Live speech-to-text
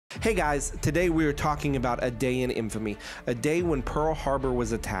Hey guys, today we are talking about a day in infamy, a day when Pearl Harbor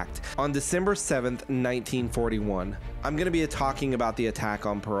was attacked on December 7th, 1941. I'm going to be talking about the attack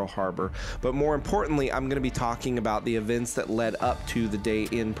on Pearl Harbor, but more importantly, I'm going to be talking about the events that led up to the day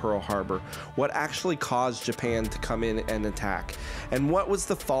in Pearl Harbor, what actually caused Japan to come in and attack, and what was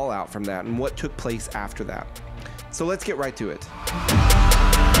the fallout from that, and what took place after that. So let's get right to it.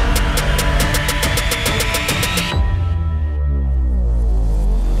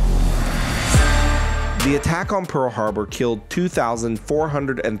 The attack on Pearl Harbor killed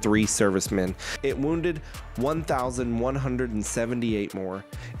 2,403 servicemen. It wounded 1,178 more.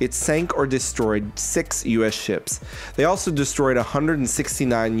 It sank or destroyed 6 U.S. ships. They also destroyed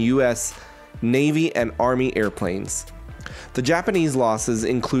 169 U.S. Navy and Army airplanes. The Japanese losses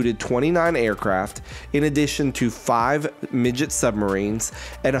included 29 aircraft, in addition to 5 midget submarines,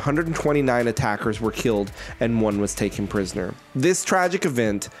 and 129 attackers were killed and 1 was taken prisoner. This tragic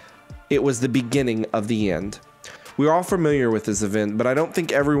event, it was the beginning of the end. We're all familiar with this event, but I don't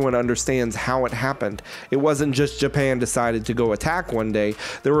think everyone understands how it happened. It wasn't just Japan decided to go attack one day.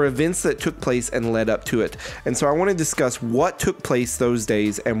 There were events that took place and led up to it. And so I want to discuss what took place those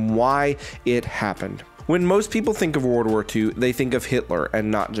days and why it happened. When most people think of World War II, they think of Hitler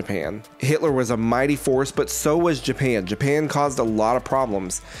and not Japan. Hitler was a mighty force, but so was Japan. Japan caused a lot of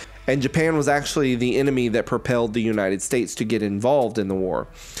problems. And Japan was actually the enemy that propelled the United States to get involved in the war.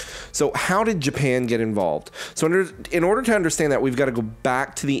 So how did Japan get involved? So in order to understand that, we've got to go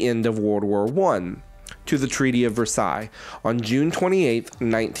back to the end of World War I, to the Treaty of Versailles, on June 28th,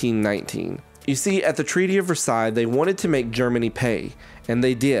 1919. You see, at the Treaty of Versailles, they wanted to make Germany pay, and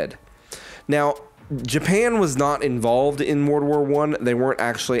they did. Now, Japan was not involved in World War I. They weren't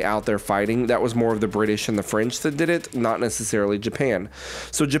actually out there fighting. That was more of the British and the French that did it, not necessarily Japan.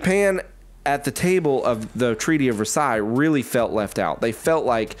 So Japan, at the table of the Treaty of Versailles, really felt left out. They felt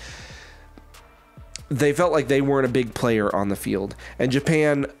like they weren't a big player on the field. And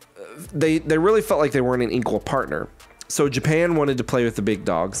Japan, they really felt like they weren't an equal partner. So Japan wanted to play with the big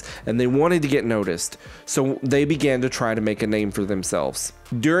dogs, and they wanted to get noticed, so they began to try to make a name for themselves.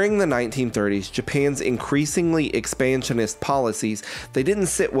 During the 1930s, Japan's increasingly expansionist policies, they didn't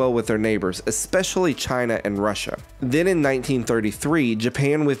sit well with their neighbors, especially China and Russia. Then in 1933,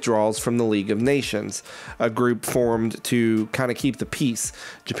 Japan withdraws from the League of Nations, a group formed to kind of keep the peace.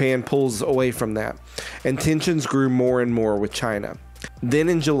 Japan pulls away from that, and tensions grew more and more with China. Then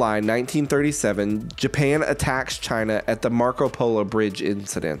in July 1937, Japan attacks China at the Marco Polo Bridge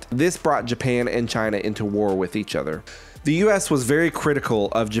incident. This brought Japan and China into war with each other. The US was very critical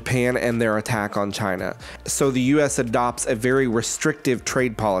of Japan and their attack on China, so the US adopts a very restrictive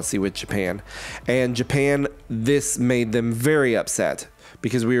trade policy with Japan. And Japan, this made them very upset,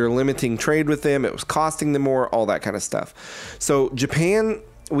 because we were limiting trade with them, it was costing them more, all that kind of stuff. So Japan,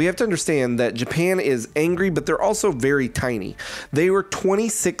 we have to understand that Japan is angry, but they're also very tiny. They were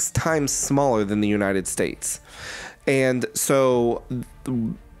 26 times smaller than the United States. And so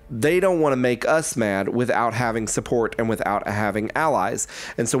they don't want to make us mad without having support and without having allies.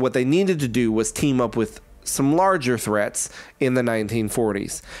 And so what they needed to do was team up with some larger threats in the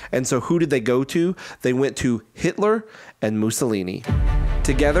 1940s. And so who did they go to? They went to Hitler and Mussolini.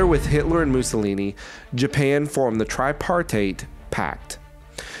 Together with Hitler and Mussolini, Japan formed the Tripartite Pact.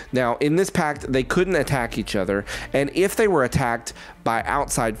 Now, in this pact, they couldn't attack each other, and if they were attacked by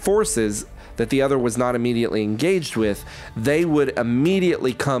outside forces that the other was not immediately engaged with, they would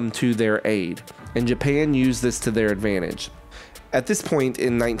immediately come to their aid, and Japan used this to their advantage. At this point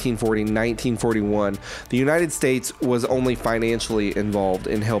in 1940, 1941, the United States was only financially involved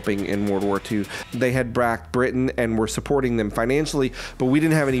in helping in World War II. They had backed Britain and were supporting them financially, but we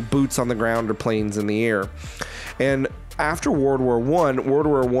didn't have any boots on the ground or planes in the air. And after World War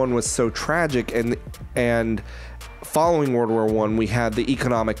I was so tragic, and following World War I, we had the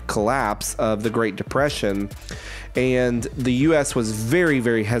economic collapse of the Great Depression, and the US was very,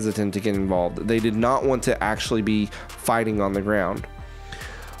 very hesitant to get involved. They did not want to actually be fighting on the ground.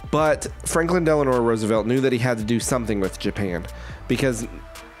 But Franklin Delano Roosevelt knew that he had to do something with Japan, because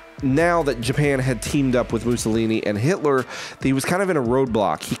now that Japan had teamed up with Mussolini and Hitler, he was kind of in a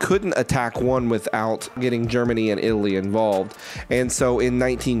roadblock. He couldn't attack one without getting Germany and Italy involved. And so in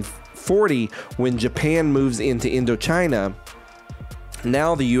 1940, when Japan moves into Indochina,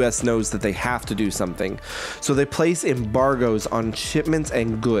 now the US knows that they have to do something. So they place embargoes on shipments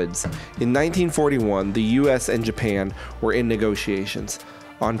and goods. In 1941, the US and Japan were in negotiations.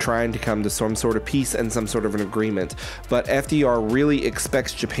 on trying to come to some sort of peace and some sort of an agreement. But FDR really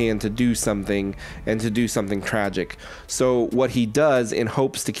expects Japan to do something, and to do something tragic. So what he does, in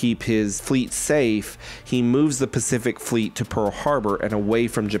hopes to keep his fleet safe, he moves the Pacific Fleet to Pearl Harbor and away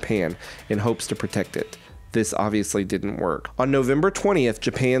from Japan in hopes to protect it. This obviously didn't work. On November 20th,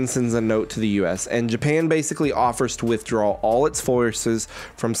 Japan sends a note to the US, and Japan basically offers to withdraw all its forces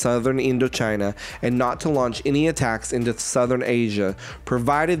from southern Indochina and not to launch any attacks into southern Asia,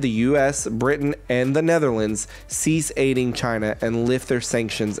 provided the US, Britain, and the Netherlands cease aiding China and lift their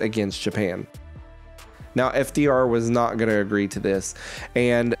sanctions against Japan. Now, FDR was not going to agree to this,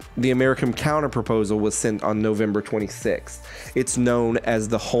 and the American counterproposal was sent on November 26th. It's known as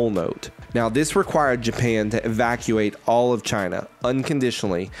the Whole Note. Now, this required Japan to evacuate all of China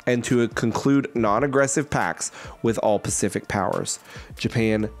unconditionally and to conclude non-aggressive pacts with all Pacific powers.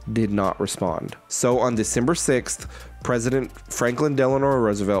 Japan did not respond. So on December 6th, President Franklin Delano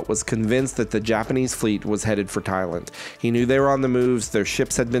Roosevelt was convinced that the Japanese fleet was headed for Thailand. He knew they were on the moves, their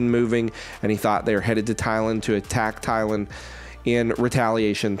ships had been moving, and he thought they were headed to Thailand to attack Thailand in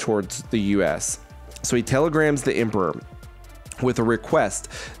retaliation towards the US. So he telegrams the emperor with a request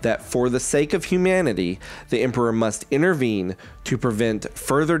that for the sake of humanity, the emperor must intervene to prevent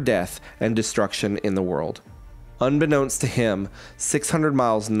further death and destruction in the world. Unbeknownst to him, 600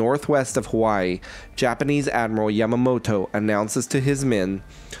 miles northwest of Hawaii, Japanese Admiral Yamamoto announces to his men,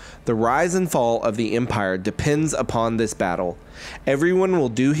 "The rise and fall of the empire depends upon this battle. Everyone will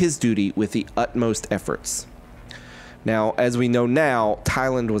do his duty with the utmost efforts." Now, as we know now,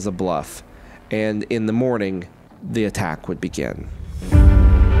 Thailand was a bluff, and in the morning, the attack would begin.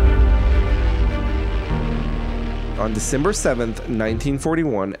 On December 7th,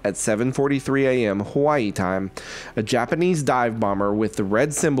 1941, at 7:43 a.m. Hawaii time, a Japanese dive bomber with the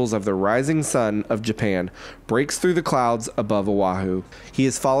red symbols of the rising sun of Japan breaks through the clouds above Oahu. He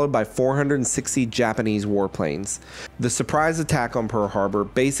is followed by 460 Japanese warplanes. The surprise attack on Pearl Harbor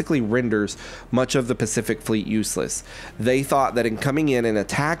basically renders much of the Pacific Fleet useless. They thought that in coming in and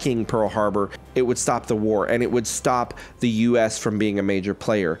attacking Pearl Harbor, it would stop the war, and it would stop the US from being a major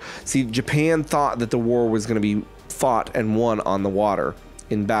player. See, Japan thought that the war was going to be fought and won on the water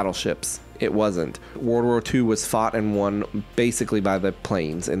in battleships. It wasn't. World War II was fought and won basically by the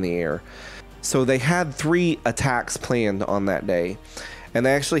planes in the air. So they had 3 attacks planned on that day, and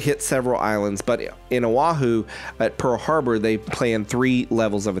they actually hit several islands, but in Oahu at Pearl Harbor they planned 3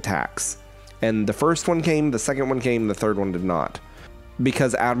 levels of attacks, and the first one came, the second one came, the third one did not,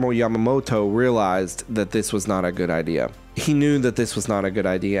 because Admiral Yamamoto realized that this was not a good idea. He knew that this was not a good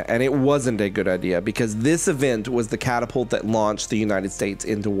idea, and it wasn't a good idea because this event was the catapult that launched the United States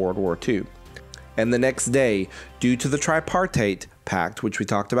into World War II. And the next day, due to the Tripartite Pact, which we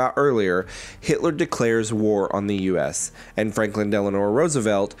talked about earlier, Hitler declares war on the US, and Franklin Delano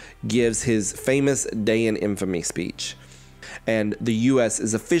Roosevelt gives his famous Day in Infamy speech. And the US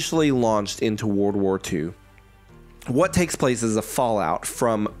is officially launched into World War II. What takes place is a fallout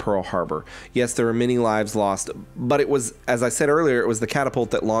from Pearl Harbor. Yes, there were many lives lost, but it was, as I said earlier, it was the catapult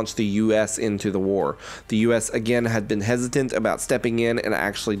that launched the US into the war. The US, again, had been hesitant about stepping in and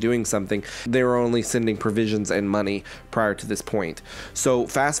actually doing something. They were only sending provisions and money prior to this point. So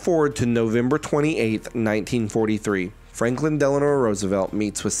fast forward to November 28th, 1943. Franklin Delano Roosevelt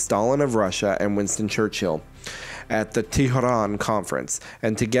meets with Stalin of Russia and Winston Churchill at the Tehran Conference,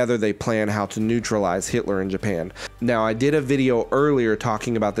 and together they plan how to neutralize Hitler in Japan. Now, I did a video earlier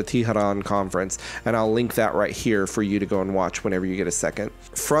talking about the Tehran Conference, and I'll link that right here for you to go and watch whenever you get a second.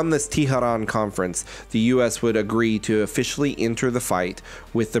 From this Tehran Conference, the US would agree to officially enter the fight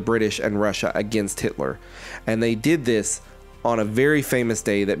with the British and Russia against Hitler, and they did this on a very famous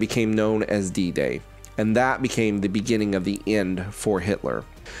day that became known as D-Day, and that became the beginning of the end for Hitler.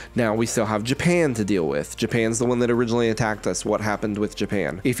 Now, we still have Japan to deal with. Japan's the one that originally attacked us. What happened with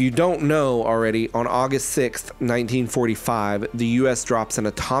Japan? If you don't know already, on August 6th, 1945, the US drops an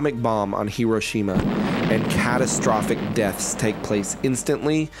atomic bomb on Hiroshima, and catastrophic deaths take place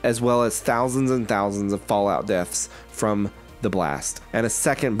instantly, as well as thousands and thousands of fallout deaths from the blast. And a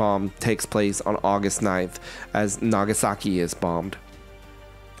second bomb takes place on August 9th, as Nagasaki is bombed,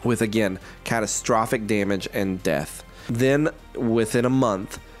 with, again, catastrophic damage and death. Then, within a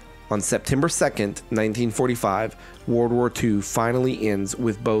month, on September 2nd, 1945, World War II finally ends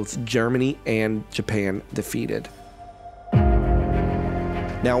with both Germany and Japan defeated.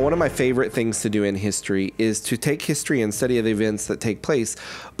 Now, one of my favorite things to do in history is to take history and study the events that take place,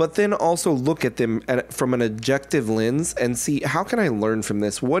 but then also look at them from an objective lens and see, how can I learn from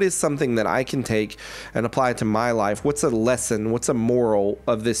this? What is something that I can take and apply to my life? What's a lesson? What's a moral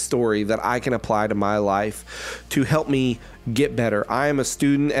of this story that I can apply to my life to help me get better? I am a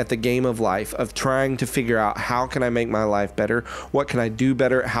student at the game of life, of trying to figure out, how can I make my life better? What can I do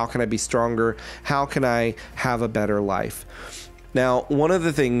better? How can I be stronger? How can I have a better life? Now, one of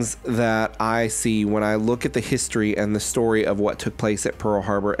the things that I see when I look at the history and the story of what took place at Pearl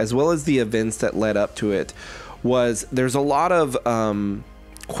Harbor, as well as the events that led up to it, was there's a lot of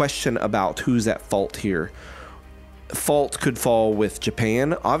question about who's at fault here. Fault could fall with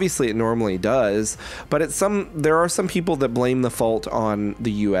Japan. Obviously, it normally does, but there are some people that blame the fault on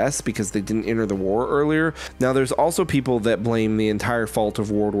the US because they didn't enter the war earlier. Now, there's also people that blame the entire fault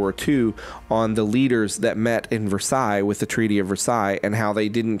of World War II on the leaders that met in Versailles with the Treaty of Versailles and how they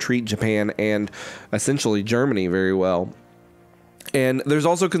didn't treat Japan and essentially Germany very well. And there's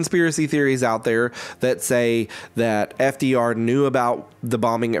also conspiracy theories out there that say that FDR knew about the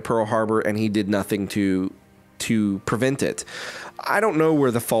bombing at Pearl Harbor and he did nothing to prevent it. I don't know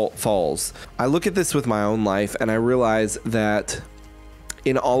where the fault falls. I look at this with my own life and I realize that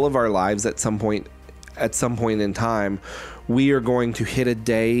in all of our lives at some point in time, we are going to hit a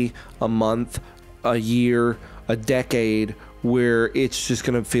day, a month, a year, a decade where it's just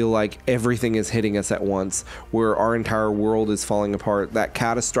going to feel like everything is hitting us at once, where our entire world is falling apart, that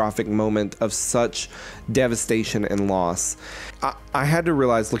catastrophic moment of such devastation and loss. I had to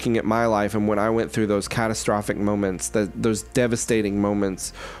realize, looking at my life and when I went through those catastrophic moments, those devastating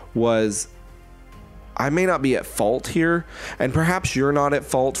moments, was I may not be at fault here, and perhaps you're not at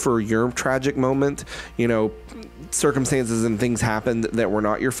fault for your tragic moment. You know, circumstances and things happened that were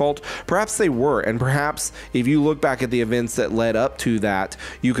not your fault. Perhaps they were, and perhaps if you look back at the events that led up to that,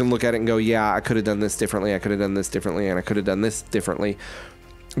 you can look at it and go, yeah, I could have done this differently, I could have done this differently, and I could have done this differently.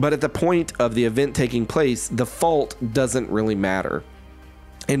 But at the point of the event taking place, the fault doesn't really matter.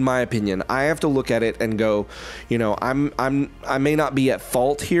 In my opinion, I have to look at it and go, you know, I may not be at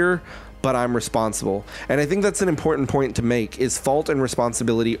fault here, but I'm responsible. And I think that's an important point to make, is fault and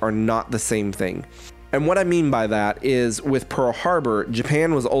responsibility are not the same thing. And what I mean by that is, with Pearl Harbor,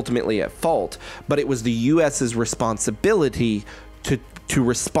 Japan was ultimately at fault, but it was the US's responsibility to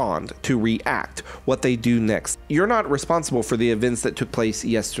respond, to react, what they do next. You're not responsible for the events that took place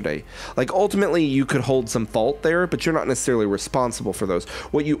yesterday. Like, ultimately, you could hold some fault there, but you're not necessarily responsible for those.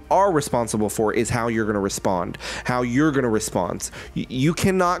 What you are responsible for is how you're going to respond, how you're going to respond. You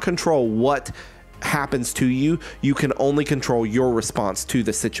cannot control what happens to you. You can only control your response to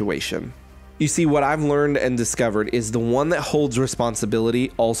the situation. You see, what I've learned and discovered is the one that holds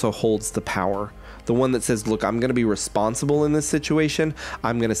responsibility also holds the power. The one that says, look, I'm going to be responsible in this situation.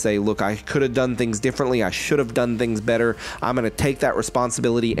 I'm going to say, look, I could have done things differently. I should have done things better. I'm going to take that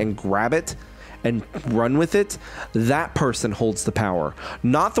responsibility and grab it and run with it. That person holds the power.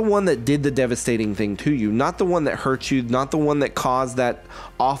 Not the one that did the devastating thing to you. Not the one that hurt you. Not the one that caused that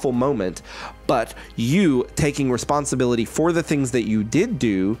awful moment. But you taking responsibility for the things that you did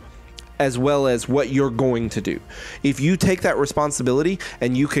do, as well as what you're going to do. If you take that responsibility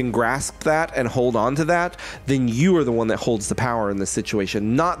and you can grasp that and hold on to that, then you are the one that holds the power in this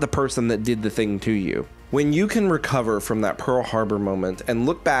situation, not the person that did the thing to you. When you can recover from that Pearl Harbor moment and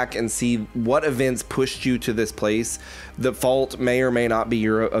look back and see what events pushed you to this place, the fault may or may not be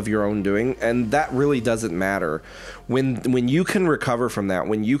of your own doing, and that really doesn't matter. When you can recover from that,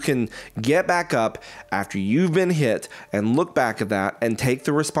 when you can get back up after you've been hit and look back at that and take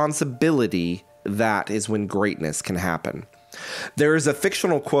the responsibility, that is when greatness can happen. There is a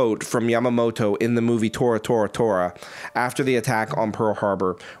fictional quote from Yamamoto in the movie Tora Tora Tora after the attack on Pearl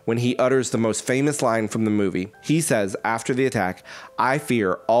Harbor, when he utters the most famous line from the movie. He says, after the attack, "I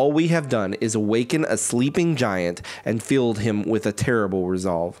fear all we have done is awaken a sleeping giant and filled him with a terrible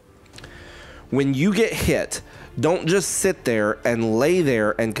resolve." When you get hit, don't just sit there and lay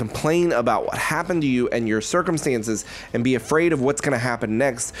there and complain about what happened to you and your circumstances and be afraid of what's going to happen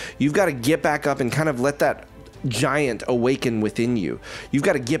next. You've got to get back up and kind of let that giant awaken within you. You've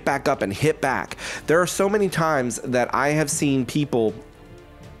got to get back up and hit back. There are so many times that I have seen people,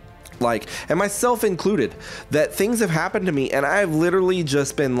 like, and myself included, that things have happened to me and I've literally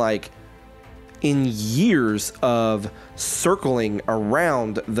just been like, in years of circling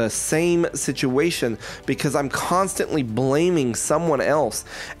around the same situation because I'm constantly blaming someone else,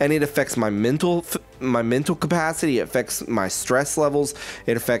 and it affects my mental capacity, it affects my stress levels,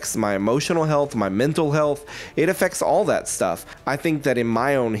 it affects my emotional health, my mental health, it affects all that stuff. I think that in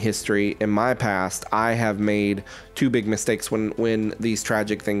my own history, in my past, I have made two big mistakes when these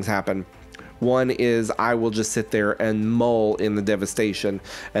tragic things happen. One is I will just sit there and mull in the devastation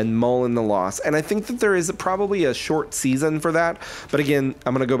and mull in the loss. And I think that there is probably a short season for that. But again,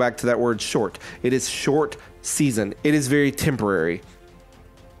 I'm going to go back to that word short. It is short season. It is very temporary.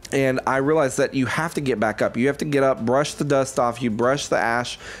 And I realize that you have to get back up. You have to get up, brush the dust off you, brush the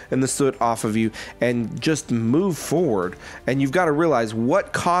ash and the soot off of you, and just move forward. And you've got to realize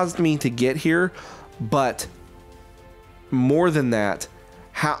what caused me to get here. But more than that,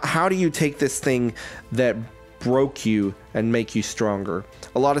 how do you take this thing that broke you and make you stronger?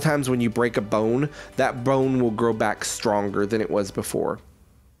 A lot of times when you break a bone, that bone will grow back stronger than it was before.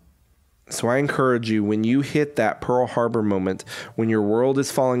 So I encourage you, when you hit that Pearl Harbor moment, when your world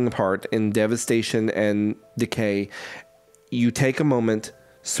is falling apart in devastation and decay, you take a moment,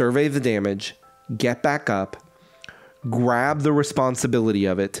 survey the damage, get back up, grab the responsibility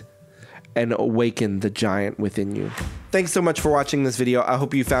of it, and awaken the giant within you. Thanks so much for watching this video. I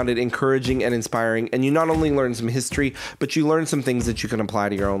hope you found it encouraging and inspiring, and you not only learned some history, but you learned some things that you can apply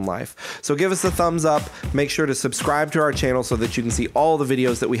to your own life. So give us a thumbs up, make sure to subscribe to our channel so that you can see all the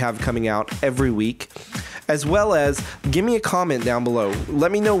videos that we have coming out every week, as well as give me a comment down below.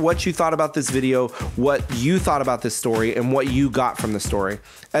 Let me know what you thought about this video, what you thought about this story, and what you got from the story,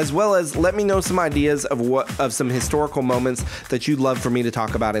 as well as let me know some ideas of some historical moments that you'd love for me to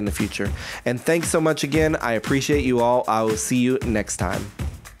talk about in the future. And thanks so much again. I appreciate you all. I will see you next time.